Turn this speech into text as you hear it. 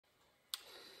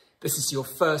This is your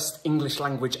first English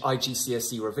language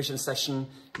IGCSE revision session.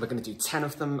 We're going to do 10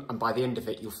 of them, and by the end of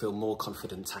it, you'll feel more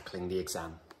confident tackling the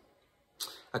exam.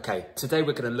 Okay, today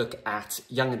we're going to look at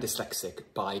Young and Dyslexic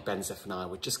by Ben Zephaniah.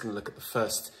 We're just going to look at the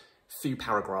first few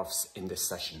paragraphs in this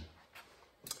session.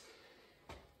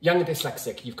 Young and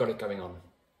Dyslexic, you've got it going on.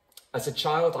 As a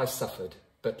child, I suffered,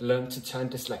 but learned to turn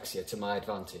dyslexia to my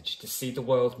advantage, to see the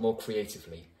world more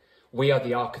creatively. We are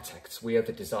the architects, we are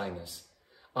the designers.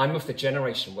 I'm of the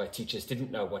generation where teachers didn't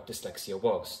know what dyslexia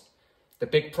was. The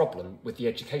big problem with the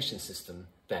education system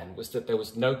then was that there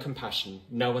was no compassion,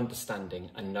 no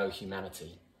understanding, and no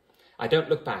humanity. I don't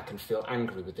look back and feel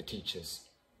angry with the teachers.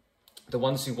 The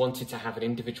ones who wanted to have an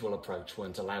individual approach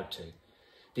weren't allowed to.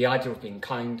 The idea of being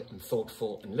kind and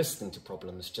thoughtful and listening to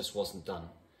problems just wasn't done.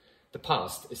 The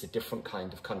past is a different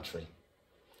kind of country.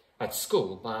 At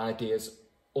school, my ideas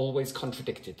always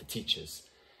contradicted the teachers.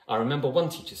 I remember one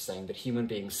teacher saying that human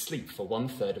beings sleep for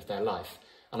 1/3 of their life,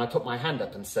 and I put my hand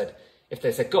up and said, if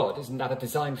there's a God, isn't that a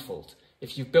design fault?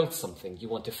 If you've built something, you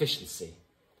want efficiency.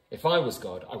 If I was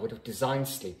God, I would have designed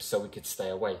sleep so we could stay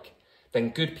awake. Then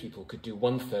good people could do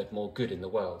 1/3 more good in the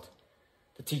world.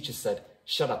 The teacher said,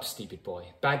 shut up, stupid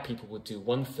boy. Bad people would do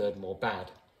 1/3 more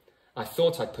bad. I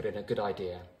thought I'd put in a good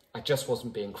idea. I just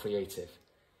wasn't being creative.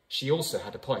 She also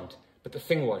had a point, but the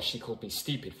thing was she called me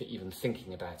stupid for even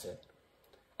thinking about it.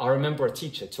 I remember a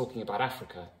teacher talking about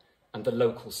Africa and the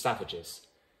local savages.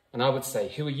 And I would say,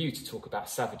 who are you to talk about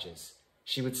savages?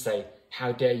 She would say,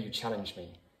 how dare you challenge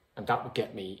me? And that would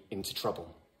get me into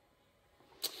trouble.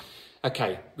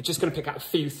 Okay, we're just going to pick out a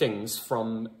few things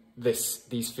from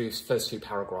these first few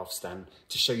paragraphs then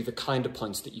to show you the kind of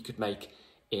points that you could make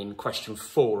in question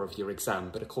 4 of your exam.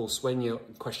 But of course, when you're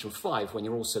in question 5, when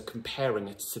you're also comparing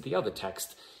it to the other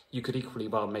text, you could equally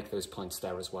well make those points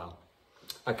there as well.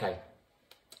 Okay.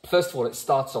 First of all, it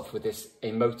starts off with this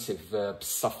emotive verb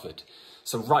suffered.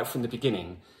 So right from the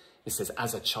beginning, it says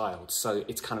as a child. So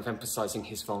it's kind of emphasizing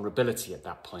his vulnerability at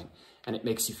that point, and it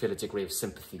makes you feel a degree of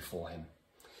sympathy for him.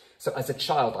 So as a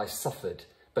child, I suffered,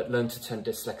 but learned to turn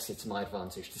dyslexia to my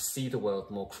advantage, to see the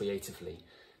world more creatively.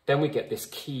 Then we get this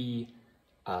key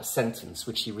sentence,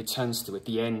 which he returns to at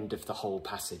the end of the whole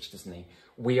passage, doesn't he?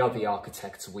 We are the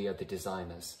architects, we are the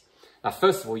designers. Now,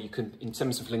 first of all, you can, in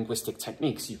terms of linguistic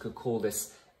techniques, you could call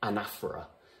this anaphora.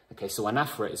 Okay, so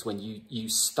anaphora is when you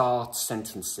start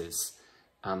sentences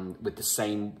with the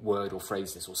same word or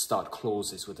phrases, or start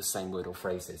clauses with the same word or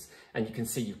phrases. And you can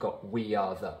see you've got we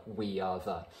are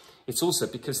the. It's also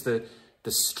because the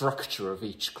structure of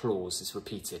each clause is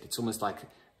repeated. It's almost like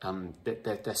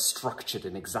they're structured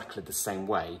in exactly the same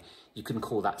way. You can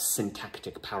call that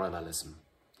syntactic parallelism.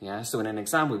 Yeah, so in an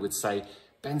exam we would say,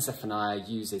 Ben Zephaniah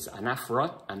uses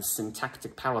anaphora and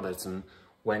syntactic parallelism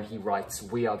when he writes,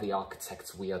 we are the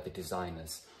architects, we are the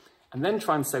designers. And then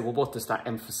try and say, well, what does that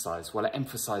emphasize? Well, it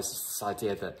emphasizes this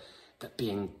idea that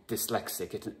being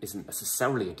dyslexic isn't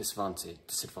necessarily a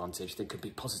disadvantage. There could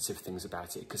be positive things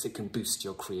about it because it can boost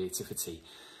your creativity.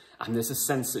 And there's a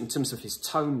sense, in terms of his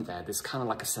tone there, there's kind of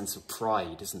like a sense of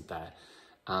pride, isn't there?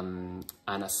 And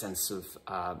a sense of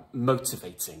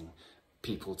motivating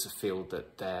people to feel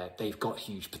that they've got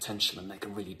huge potential and they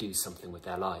can really do something with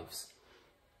their lives.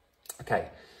 Okay,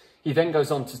 he then goes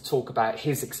on to talk about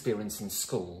his experience in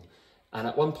school. And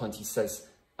at one point he says,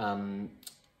 in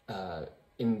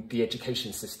the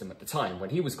education system at the time, when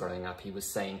he was growing up, he was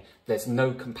saying, there's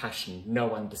no compassion,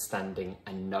 no understanding,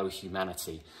 and no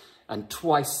humanity. And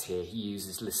twice here he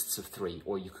uses lists of 3,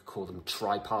 or you could call them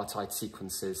tripartite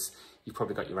sequences. You've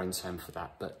probably got your own term for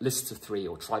that, but lists of 3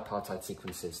 or tripartite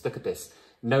sequences. Look at this,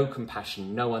 no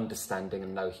compassion, no understanding,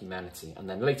 and no humanity. And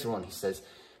then later on he says,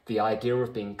 the idea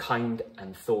of being kind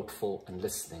and thoughtful and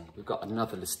listening. We've got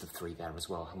another list of 3 there as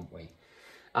well, haven't we?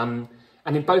 And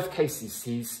in both cases,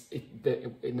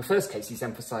 in the first case, he's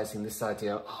emphasising this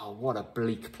idea, oh, what a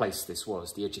bleak place this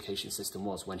was, the education system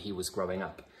was when he was growing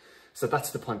up. So that's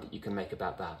the point that you can make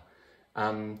about that.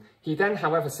 He then,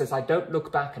 however, says, I don't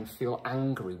look back and feel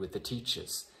angry with the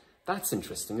teachers. That's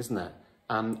interesting, isn't it?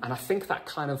 And I think that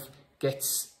kind of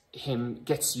gets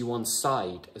you on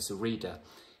side as a reader.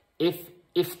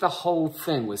 If the whole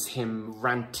thing was him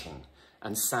ranting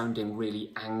and sounding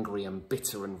really angry and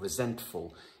bitter and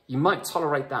resentful, you might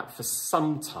tolerate that for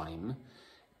some time,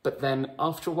 but then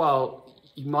after a while,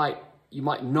 you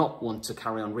might not want to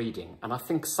carry on reading. And I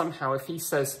think somehow if he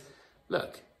says,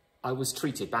 look, I was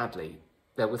treated badly,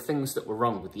 there were things that were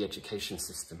wrong with the education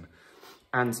system,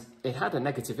 and it had a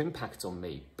negative impact on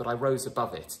me, but I rose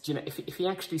above it. Do you know, if he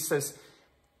actually says,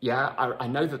 yeah, I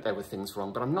know that there were things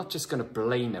wrong, but I'm not just going to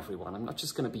blame everyone. I'm not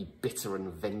just going to be bitter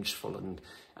and vengeful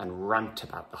and rant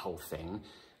about the whole thing.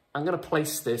 I'm going to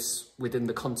place this within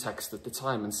the context of the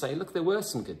time and say, look, there were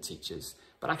some good teachers,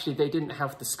 but actually they didn't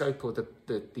have the scope or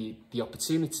the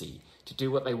opportunity to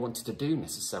do what they wanted to do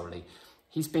necessarily.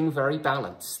 He's being very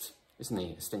balanced, isn't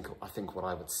he? I think what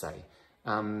I would say.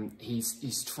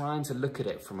 He's trying to look at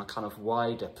it from a kind of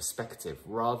wider perspective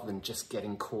rather than just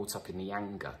getting caught up in the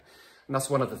anger. And that's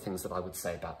one of the things that I would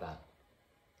say about that.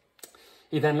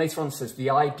 He then later on says, the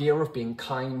idea of being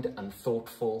kind and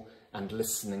thoughtful and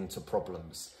listening to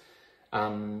problems.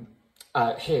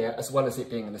 Here, as well as it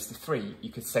being a list of three,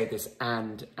 you could say this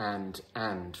and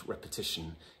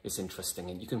repetition is interesting.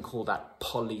 And you can call that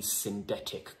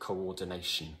polysyndetic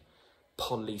coordination.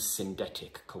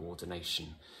 Polysyndetic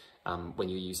coordination. When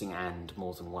you're using and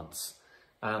more than once.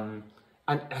 And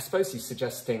I suppose he's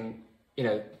suggesting, you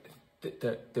know,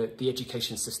 the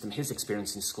education system, his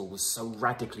experience in school was so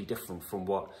radically different from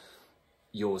what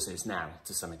yours is now,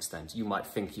 to some extent. You might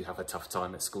think you have a tough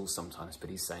time at school sometimes, but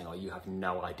he's saying, oh, you have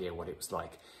no idea what it was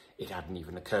like. It hadn't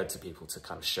even occurred to people to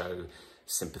kind of show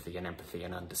sympathy and empathy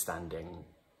and understanding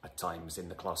at times in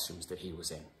the classrooms that he was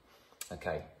in.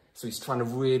 Okay, so he's trying to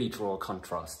really draw a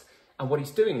contrast. And what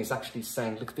he's doing is actually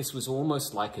saying, look, this was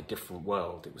almost like a different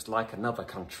world. It was like another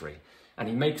country. And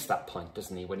he makes that point,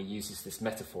 doesn't he, when he uses this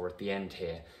metaphor at the end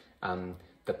here.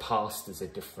 The past is a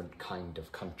different kind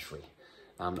of country.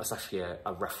 That's actually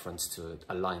a reference to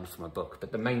a line from a book.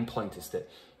 But the main point is that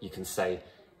you can say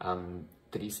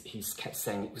that he's kept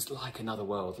saying it was like another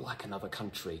world, like another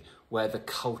country, where the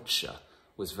culture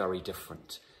was very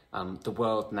different. The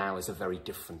world now is a very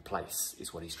different place,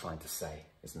 is what he's trying to say,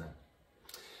 isn't it?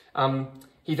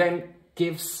 He then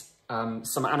gives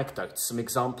some anecdotes, some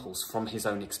examples from his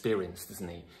own experience, doesn't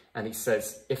he? And he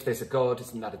says, if there's a God,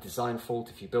 isn't that a design fault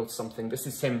if you built something? This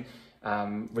is him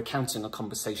recounting a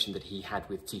conversation that he had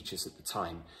with teachers at the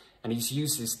time. And he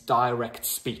uses direct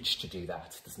speech to do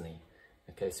that, doesn't he?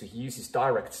 Okay, so he uses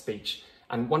direct speech.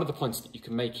 And one of the points that you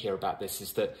can make here about this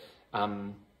is that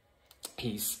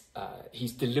he's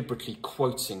deliberately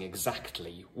quoting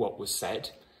exactly what was said.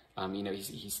 You know,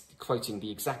 he's quoting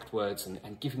the exact words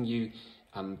and giving you,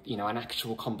 you know, an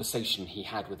actual conversation he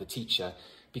had with a teacher,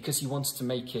 because he wants to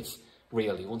make it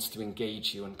real. He wants to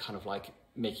engage you and kind of like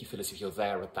make you feel as if you're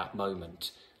there at that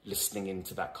moment, listening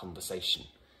into that conversation.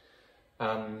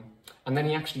 And then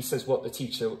he actually says what the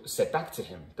teacher said back to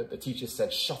him, that the teacher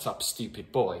said, "Shut up,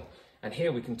 stupid boy." And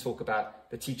here we can talk about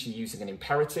the teacher using an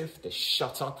imperative. This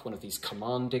shut up, one of these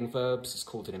commanding verbs, is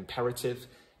called an imperative,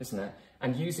 isn't it?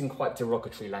 And using quite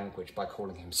derogatory language by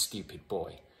calling him stupid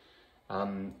boy.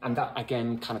 And that,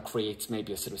 again, kind of creates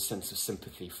maybe a sort of sense of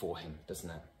sympathy for him, doesn't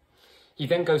it? He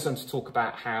then goes on to talk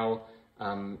about how,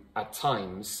 at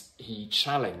times, he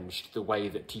challenged the way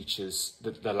that teachers,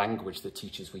 the language that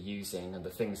teachers were using and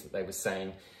the things that they were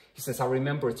saying. He says, I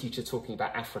remember a teacher talking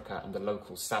about Africa and the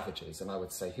local savages, and I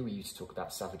would say, who are you to talk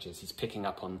about savages? He's picking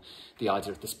up on the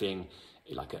idea of this being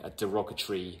like a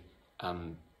derogatory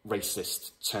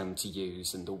racist term to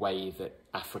use, and the way that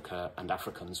Africa and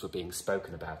Africans were being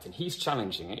spoken about. And he's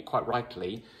challenging it, quite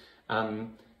rightly, but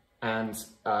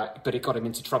it got him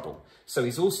into trouble. So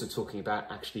he's also talking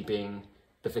about actually being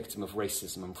the victim of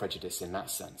racism and prejudice in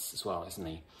that sense as well, isn't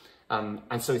he?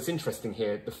 And so it's interesting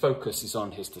here, the focus is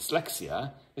on his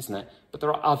dyslexia, isn't it? But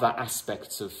there are other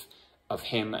aspects of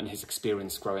him and his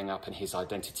experience growing up and his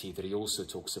identity that he also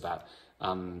talks about,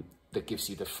 that gives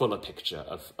you the fuller picture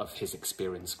of his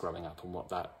experience growing up and what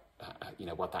that,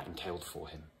 what that entailed for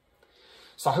him.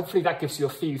 So hopefully that gives you a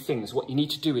few things. What you need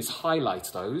to do is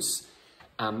highlight those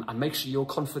and make sure you're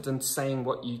confident saying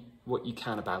what you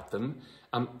can about them.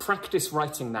 Practice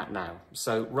writing that now.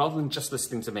 So rather than just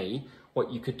listening to me,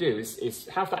 what you could do is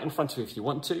have that in front of you if you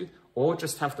want to, or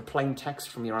just have the plain text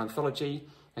from your anthology,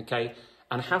 okay?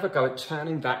 And have a go at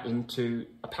turning that into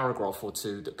a paragraph or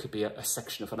two that could be a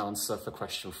section of an answer for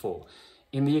question 4.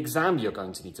 In the exam, you're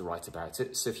going to need to write about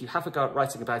it. So if you have a go at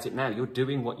writing about it now, you're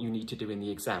doing what you need to do in the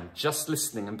exam. Just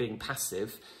listening and being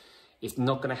passive is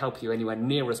not going to help you anywhere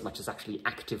near as much as actually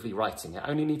actively writing. It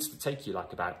only needs to take you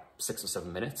like about 6 or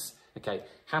 7 minutes. Okay,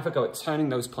 have a go at turning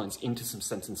those points into some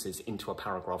sentences, into a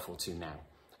paragraph or two now,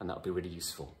 and that'll be really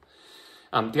useful.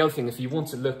 The other thing, if you want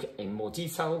to look in more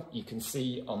detail, you can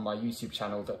see on my YouTube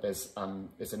channel that there's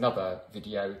another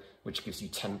video which gives you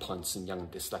 10 points in Young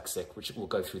Dyslexic, which will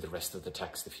go through the rest of the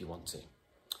text if you want to.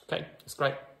 Okay, that's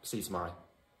great. See you tomorrow.